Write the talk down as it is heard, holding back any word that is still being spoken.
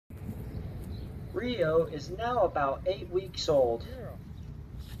Rio is now about 8 weeks old.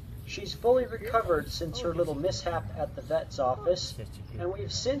 She's fully recovered since her little mishap at the vet's office, and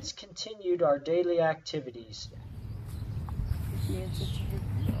we've since continued our daily activities.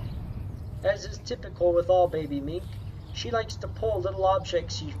 As is typical with all baby mink, she likes to pull little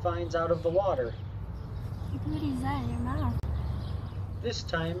objects she finds out of the water. What is that in your mouth? This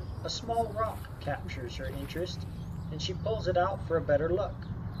time, a small rock captures her interest, and she pulls it out for a better look.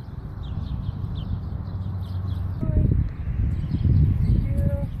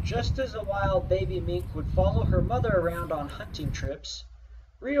 Just as a wild baby mink would follow her mother around on hunting trips,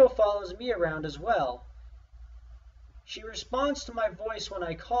 Rio follows me around as well. She responds to my voice when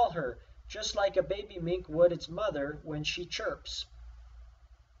I call her, just like a baby mink would its mother when she chirps.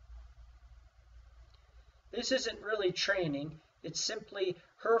 This isn't really training, it's simply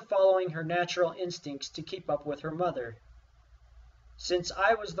her following her natural instincts to keep up with her mother. Since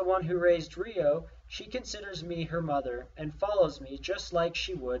I was the one who raised Rio, she considers me her mother and follows me just like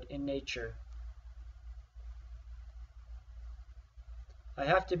she would in nature. I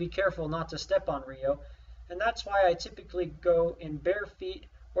have to be careful not to step on Rio, and that's why I typically go in bare feet,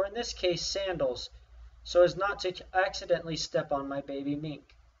 or in this case sandals, so as not to accidentally step on my baby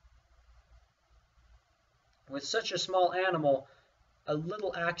mink. With such a small animal, a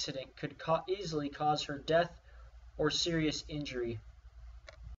little accident could easily cause her death or serious injury.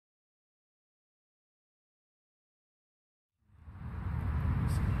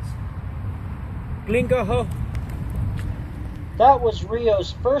 Glingo. That was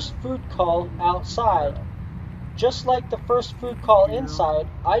Rio's first food call outside. Just like the first food call inside,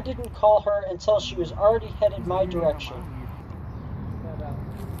 I didn't call her until she was already headed my direction.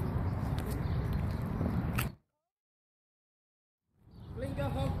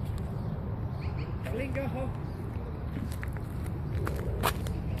 Glingo.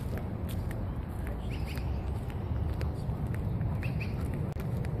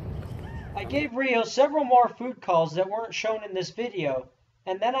 I gave Rio several more food calls that weren't shown in this video,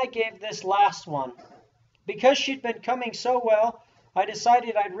 and then I gave this last one. Because she'd been coming so well, I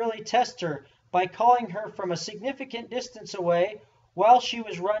decided I'd really test her by calling her from a significant distance away while she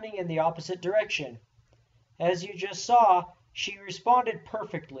was running in the opposite direction. As you just saw, she responded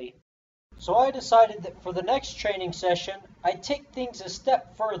perfectly. So I decided that for the next training session, I'd take things a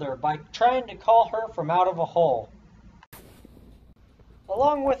step further by trying to call her from out of a hole.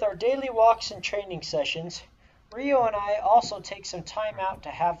 Along with our daily walks and training sessions, Rio and I also take some time out to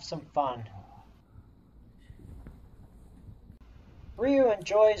have some fun. Rio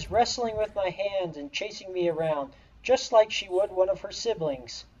enjoys wrestling with my hands and chasing me around, just like she would one of her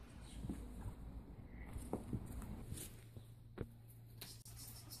siblings.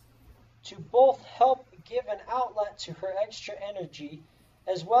 To both help give an outlet to her extra energy,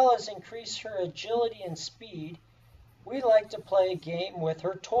 as well as increase her agility and speed, we like to play a game with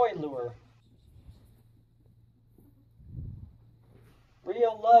her toy lure.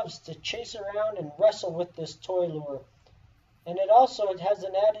 Rio loves to chase around and wrestle with this toy lure, and it also has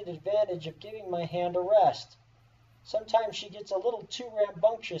an added advantage of giving my hand a rest. Sometimes she gets a little too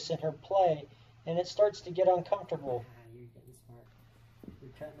rambunctious in her play, and it starts to get uncomfortable.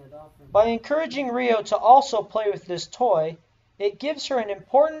 By encouraging Rio to also play with this toy, it gives her an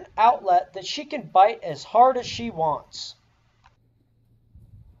important outlet that she can bite as hard as she wants.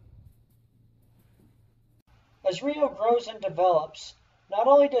 As Rio grows and develops, not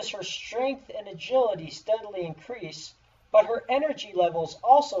only does her strength and agility steadily increase, but her energy levels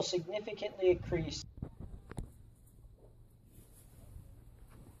also significantly increase.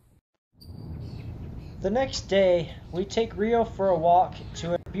 The next day, we take Rio for a walk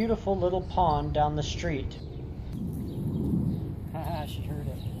to a beautiful little pond down the street. She heard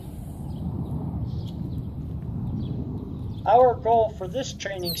it. Our goal for this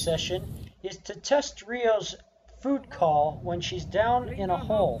training session is to test Rio's food call when she's down in a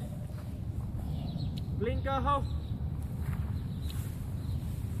hole. Glingo.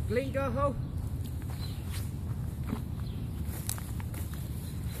 Glingo.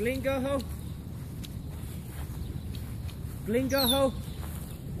 Glingo. Glingo.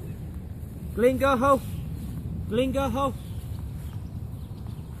 Glingo. Glingo.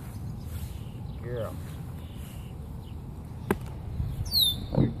 Girl.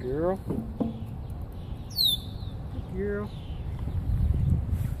 Good girl. Good girl.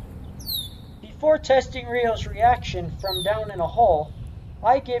 Before testing Rio's reaction from down in a hole,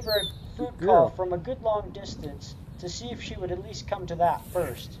 I gave her a food call from a good long distance to see if she would at least come to that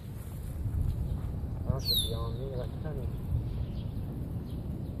first. Oh, she'll be on me like honey.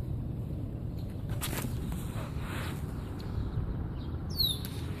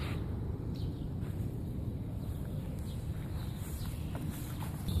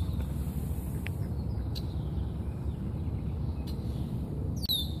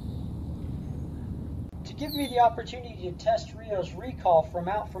 give me the opportunity to test Rio's recall from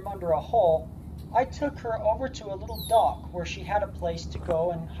out from under a hole, I took her over to a little dock where she had a place to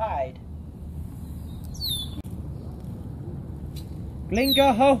go and hide.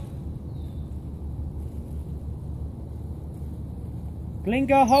 Glingo-ho!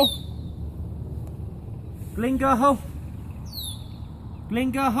 Glingo-ho! Glingo-ho!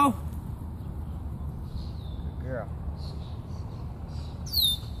 Glingo-ho! Good girl.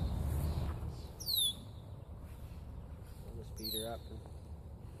 We'll just feed her up and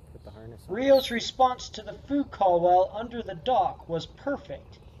put the harness on. Rio's response to the food call while under the dock was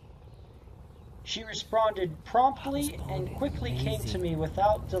perfect. She responded promptly and quickly came to me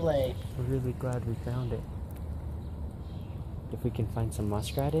without delay. We're really glad we found it. If we can find some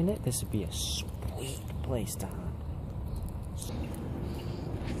muskrat in it, this would be a sweet place to hunt.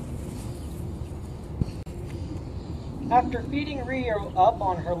 After feeding Rio up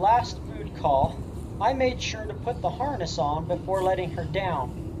on her last food call, I made sure to put the harness on before letting her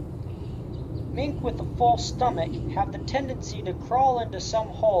down. Mink with a full stomach have the tendency to crawl into some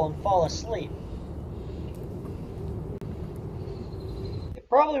hole and fall asleep. It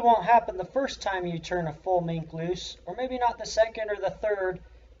probably won't happen the first time you turn a full mink loose, or maybe not the second or the third,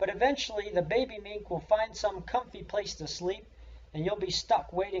 but eventually the baby mink will find some comfy place to sleep, and you'll be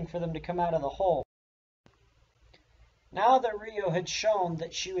stuck waiting for them to come out of the hole. Now that Rio had shown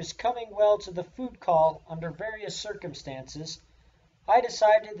that she was coming well to the food call under various circumstances, I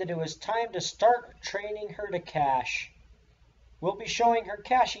decided that it was time to start training her to cache. We'll be showing her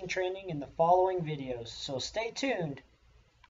caching training in the following videos, so stay tuned.